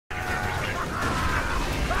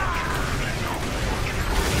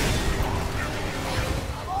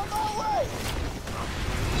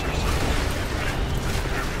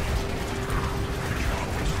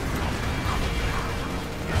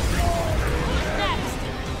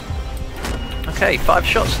Okay, 5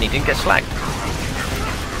 shots and he didn't get slagged.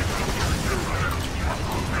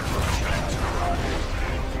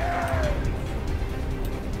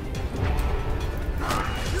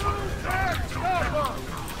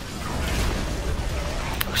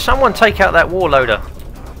 Someone take out that warloader.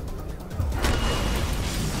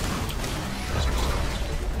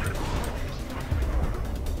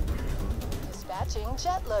 Dispatching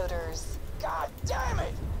jet loaders. God damn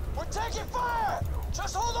it! We're taking fire!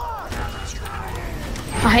 Just hold on!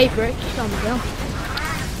 I hate Brick. Calm down.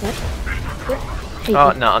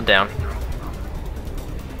 Oh, no, I'm down.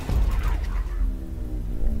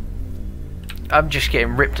 I'm just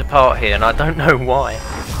getting ripped apart here and I don't know why.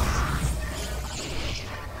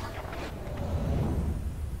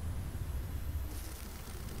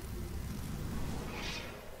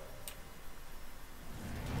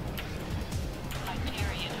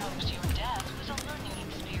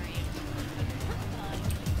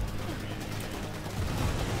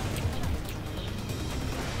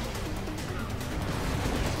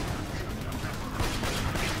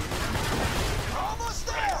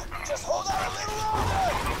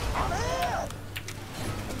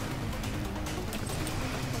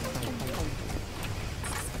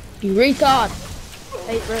 You retard!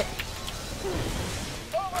 Hey, Rick.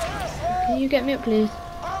 Can you get me up, please?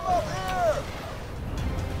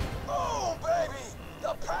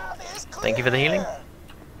 Thank you for the healing.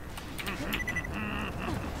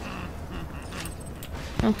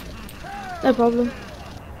 Oh, no problem.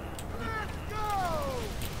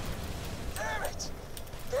 Damn it!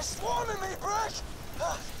 They're swarming me, Brick!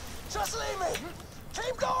 Just leave me!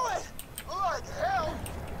 Keep going! Like hell!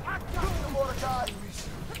 I got you, Mordecai!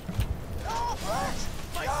 No, Brick!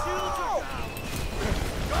 My shields are down!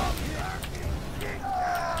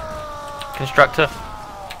 Constructor.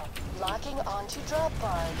 Locking onto drop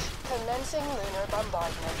barge. Commencing lunar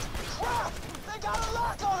bombardment. Crap! They got a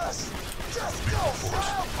lock on us! Just go,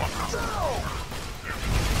 Freckle! Go!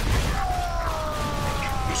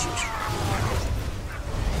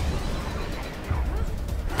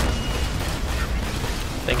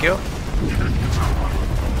 Thank you.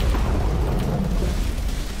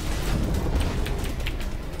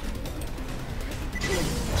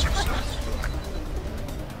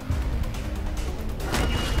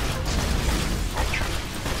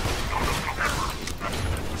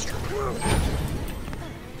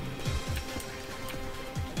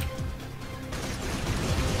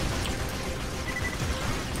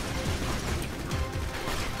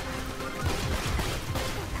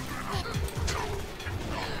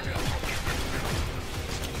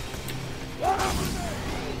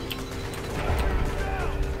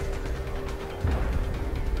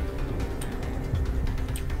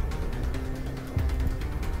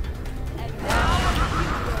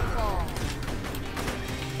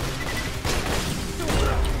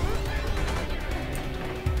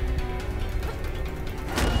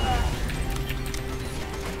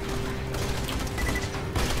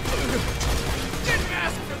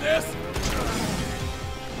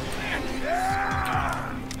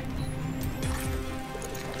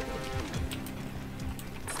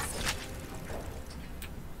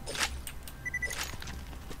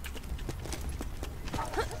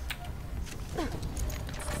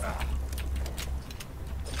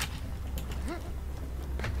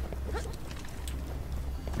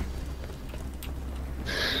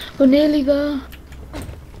 We're nearly there.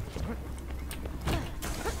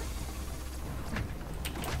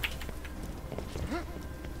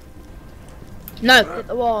 No, hit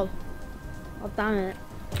the wall. Oh, damn it.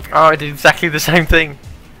 Oh, I did exactly the same thing.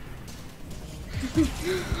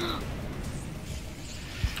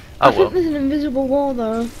 I Oh well. think there's an invisible wall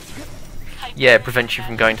though. Yeah, it prevents you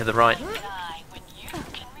from going to the right.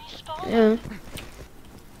 Yeah.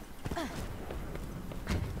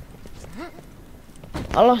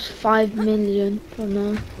 I lost 5 million from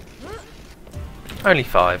there. Only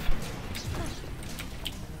 5.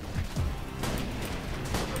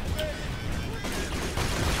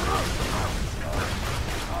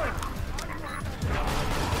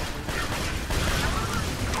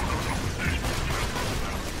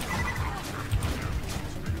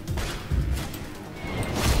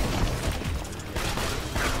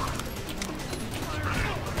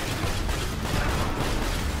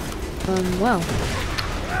 Well.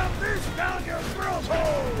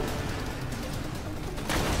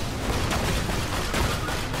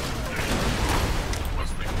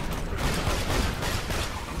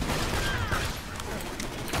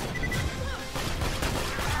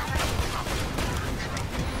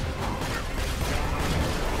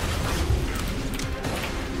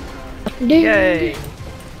 Yay!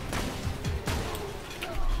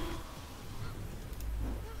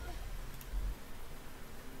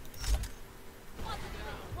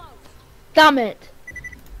 Damn it!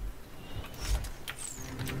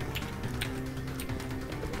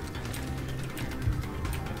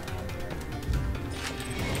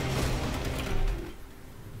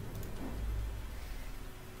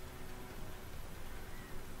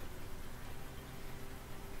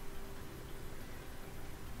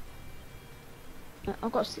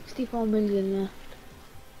 I've got 64 million left.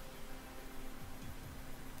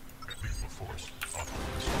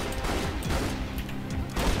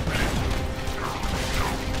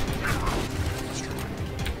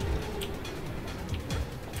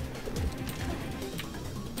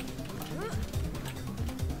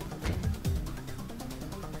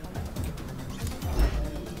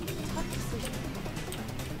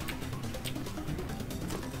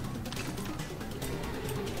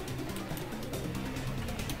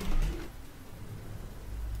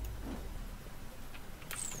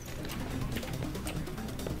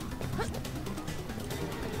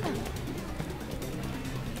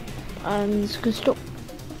 And it's good stuff.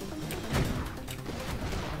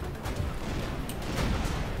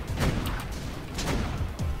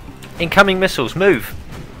 Incoming missiles, move!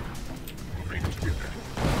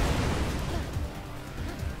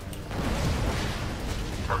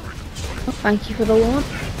 Thank you for the warn.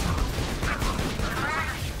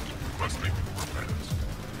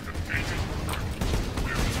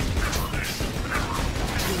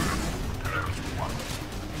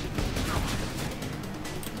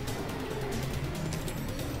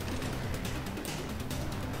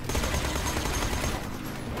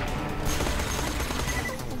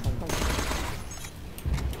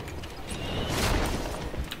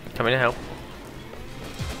 Coming to help.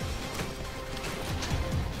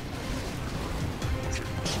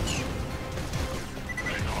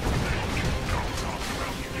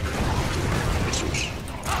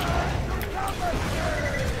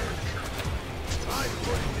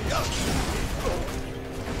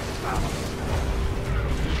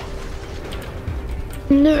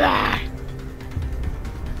 Nah.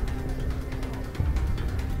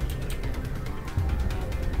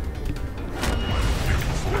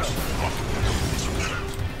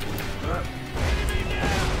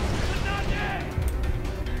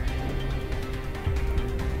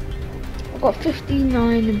 I've got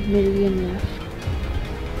 59 million left.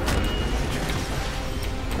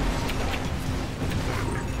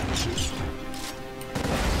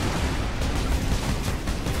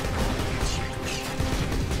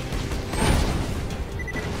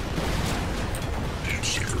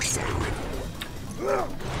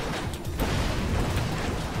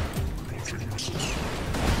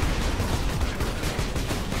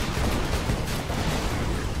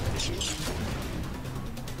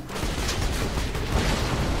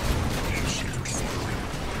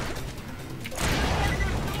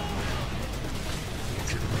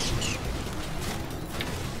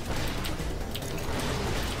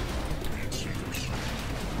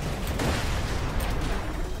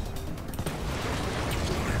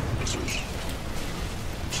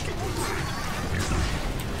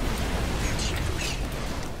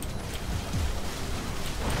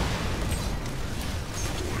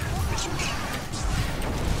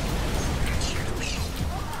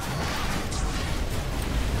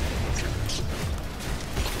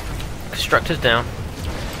 Constructors down.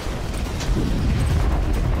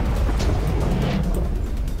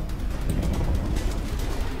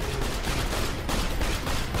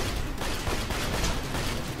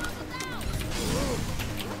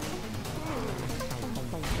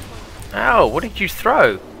 Ow, what did you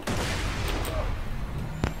throw?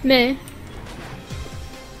 Me?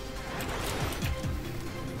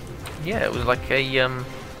 Yeah, it was like a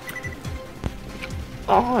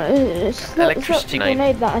Oh, it's not electricity the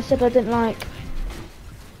grenade that I said I didn't like.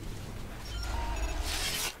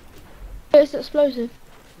 It's explosive.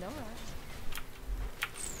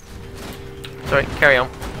 Sorry, carry on.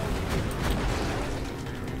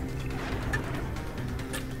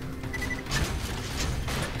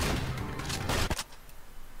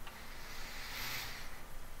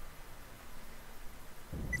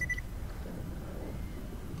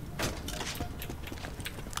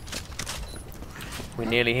 We're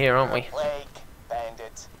nearly here, aren't we?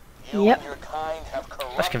 Yep.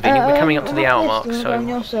 That's convenient. We're coming up to the hour mark, On so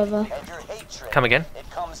your server. come again.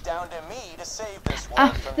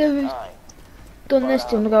 After we've done this,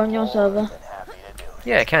 do you want to go on your server?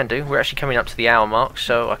 Yeah, it can do. We're actually coming up to the hour mark,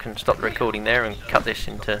 so I can stop the recording there and cut this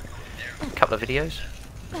into a couple of videos.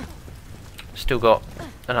 Still got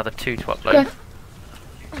another 2 to upload. Okay.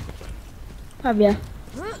 Have ya?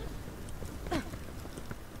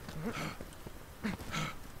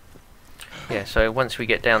 Yeah, so once we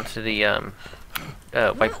get down to the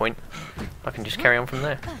waypoint, I can just carry on from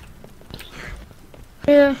there.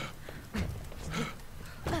 Yeah.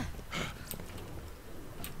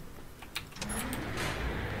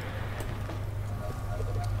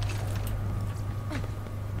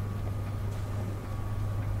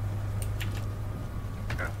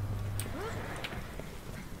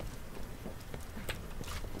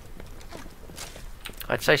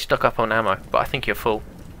 I'd say stock up on ammo, but I think you're full.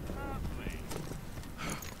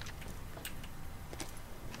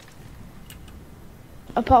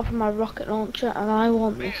 Apart from my rocket launcher, and I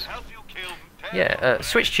want this. Yeah,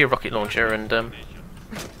 switch to your rocket launcher and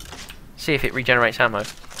see if it regenerates ammo.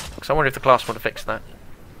 Because I wonder if the class would have fixed that.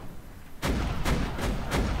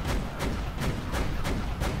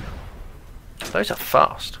 Those are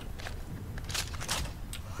fast.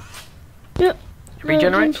 Yep.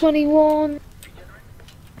 Regenerate? 21.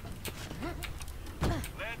 Let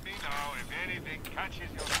me know if anything catches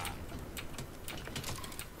your eye.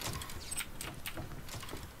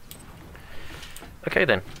 Okay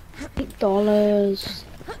then. $8.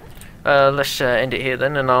 Let's end it here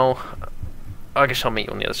then, and I guess I'll meet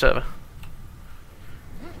you on the other server.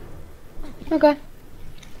 Okay.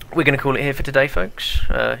 We're going to call it here for today, folks.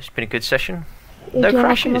 It's been a good session. You No can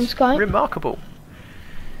have them on crashes. Skype? Remarkable.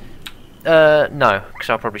 No, because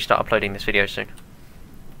I'll probably start uploading this video soon.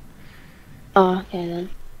 Oh, okay then.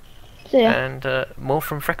 See ya. And more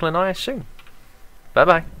from Freckle and I soon. Bye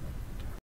bye.